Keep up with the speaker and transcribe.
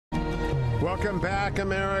Welcome back,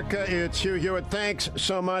 America. It's Hugh Hewitt. Thanks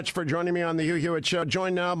so much for joining me on the Hugh Hewitt Show.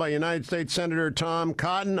 Joined now by United States Senator Tom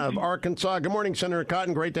Cotton of Arkansas. Good morning, Senator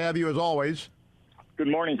Cotton. Great to have you as always. Good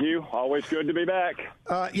morning, Hugh. Always good to be back.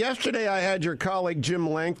 Yesterday, I had your colleague Jim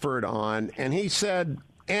Lankford on, and he said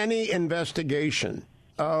any investigation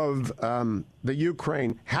of the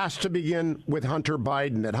Ukraine has to begin with Hunter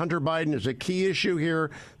Biden, that Hunter Biden is a key issue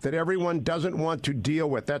here that everyone doesn't want to deal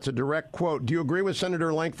with. That's a direct quote. Do you agree with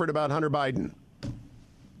Senator Lankford about Hunter Biden?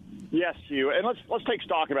 Yes, Hugh. And let's take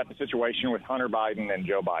stock about the situation with Hunter Biden and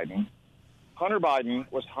Joe Biden. Hunter Biden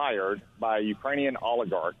was hired by a Ukrainian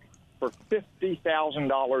oligarch for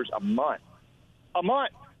 $50,000 a month. A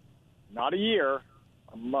month. Not a year,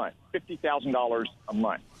 a month. $50,000 a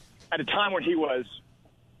month. At a time when he was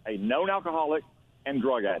a known alcoholic and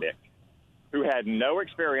drug addict who had no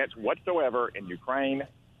experience whatsoever in Ukraine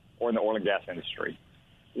or in the oil and gas industry.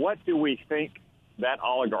 What do we think that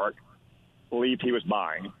oligarch believed he was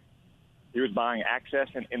buying? He was buying access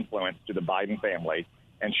and influence to the Biden family.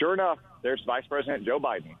 And sure enough, there's Vice President Joe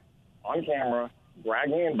Biden on camera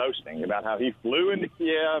bragging and boasting about how he flew into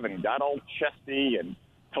Kiev and got all chesty and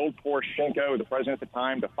told Poroshenko, the president at the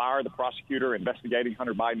time, to fire the prosecutor investigating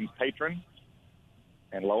Hunter Biden's patron.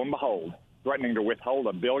 And lo and behold, threatening to withhold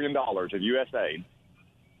 $1 billion of U.S. aid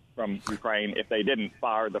from Ukraine if they didn't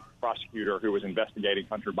fire the prosecutor who was investigating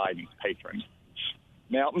Hunter Biden's patron.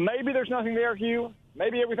 Now, maybe there's nothing there, Hugh.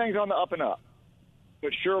 Maybe everything's on the up and up.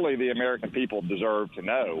 But surely the American people deserve to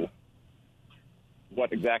know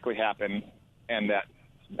what exactly happened and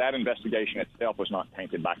that investigation itself was not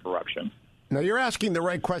tainted by corruption. Now, you're asking the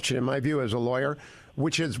right question, in my view, as a lawyer,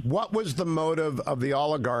 which is what was the motive of the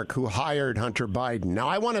oligarch who hired Hunter Biden? Now,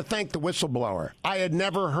 I want to thank the whistleblower. I had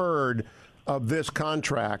never heard of this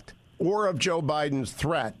contract or of Joe Biden's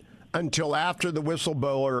threat until after the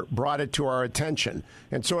whistleblower brought it to our attention.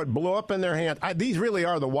 And so it blew up in their hands. These really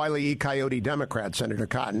are the Wile E. Coyote Democrats, Senator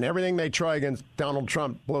Cotton. Everything they try against Donald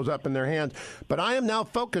Trump blows up in their hands. But I am now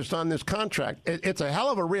focused on this contract. It's a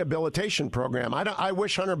hell of a rehabilitation program. I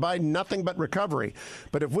wish Hunter Biden nothing but recovery.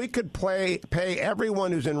 But if we could pay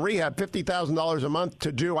everyone who's in rehab $50,000 a month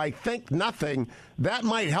to do, I think, nothing, that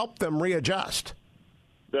might help them readjust.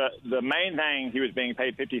 The main thing he was being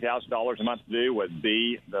paid $50,000 a month to do was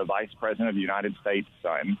be the vice president of the United States'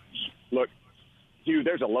 son. Look, Hugh,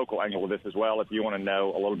 there's a local angle to this as well if you want to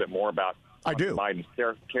know a little bit more about Biden's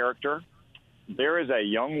character. There is a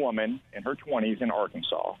young woman in her 20s in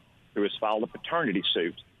Arkansas who has filed a paternity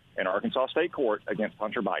suit in Arkansas State Court against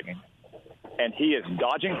Hunter Biden, and he is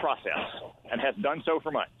dodging process and has done so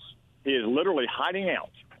for months. He is literally hiding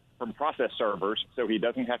out from process servers so he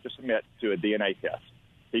doesn't have to submit to a DNA test.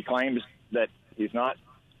 He claims that he's not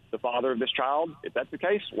the father of this child. If that's the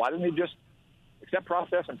case, why doesn't he just accept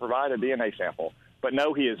process and provide a DNA sample? But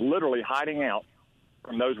no, he is literally hiding out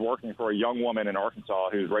from those working for a young woman in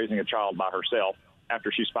Arkansas who's raising a child by herself after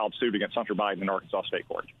she's filed suit against Hunter Biden in Arkansas State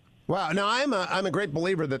Court. Wow. Now, I'm a great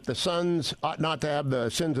believer that the sons ought not to have the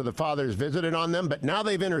sins of the fathers visited on them, but now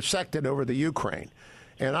they've intersected over the Ukraine.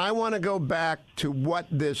 And I want to go back to what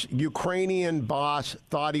this Ukrainian boss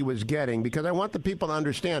thought he was getting, because I want the people to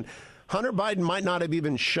understand Hunter Biden might not have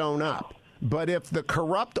even shown up. But if the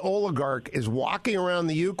corrupt oligarch is walking around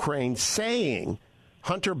the Ukraine saying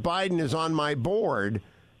Hunter Biden is on my board,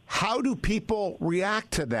 how do people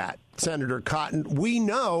react to that, Senator Cotton? We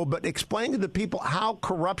know, but explain to the people how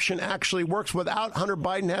corruption actually works without Hunter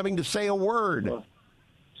Biden having to say a word.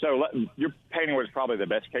 So you're painting what is probably the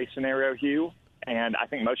best case scenario, Hugh. And I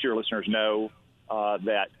think most of your listeners know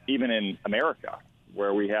that even in America,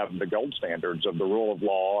 where we have the gold standards of the rule of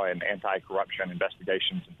law and anti-corruption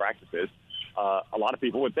investigations and practices, a lot of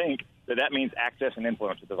people would think that means access and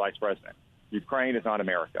influence with the vice president. Ukraine is not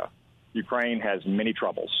America. Ukraine has many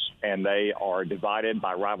troubles, and they are divided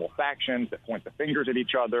by rival factions that point the fingers at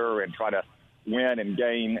each other and try to win and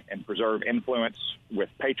gain and preserve influence with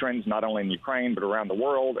patrons, not only in Ukraine but around the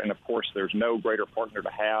world. And, of course, there's no greater partner to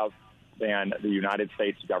have than the United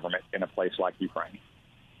States government in a place like Ukraine.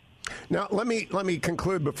 Now, let me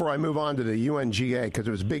conclude before I move on to the UNGA, because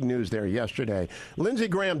it was big news there yesterday. Lindsey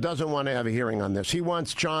Graham doesn't want to have a hearing on this. He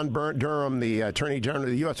wants John Durham, the Attorney General,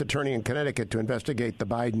 the U.S. Attorney in Connecticut, to investigate the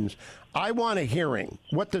Bidens. I want a hearing.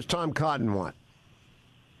 What does Tom Cotton want?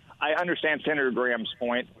 I understand Senator Graham's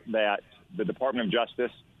point that the Department of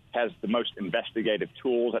Justice has the most investigative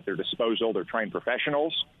tools at their disposal. They're trained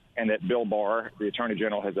professionals, and that Bill Barr, the Attorney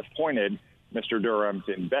General, has appointed Mr. Durham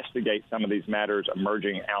to investigate some of these matters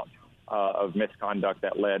emerging out of misconduct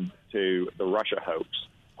that led to the Russia hoax.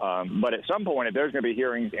 But at some point, if there's going to be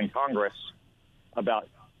hearings in Congress about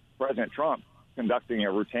President Trump conducting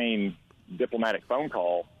a routine diplomatic phone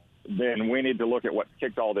call, then we need to look at what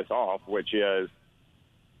kicked all this off, which is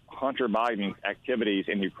Hunter Biden's activities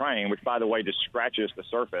in Ukraine, which, by the way, just scratches the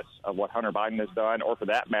surface of what Hunter Biden has done, or for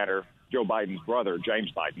that matter, Joe Biden's brother,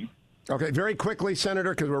 James Biden. Okay, very quickly, Senator,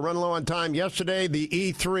 because we're running low on time. Yesterday, the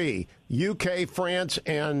E3, UK, France,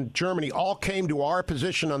 and Germany all came to our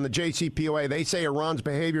position on the JCPOA. They say Iran's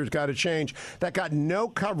behavior's got to change. That got no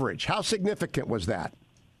coverage. How significant was that?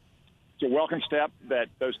 It's a welcome step that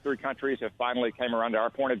those three countries have finally came around to our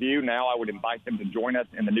point of view. Now I would invite them to join us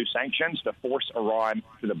in the new sanctions to force Iran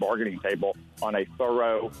to the bargaining table on a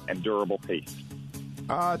thorough and durable peace.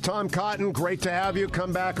 Tom Cotton, great to have you.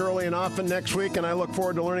 Come back early and often next week, and I look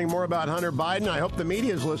forward to learning more about Hunter Biden. I hope the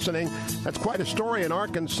media is listening. That's quite a story in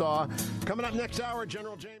Arkansas. Coming up next hour,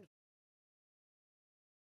 General James.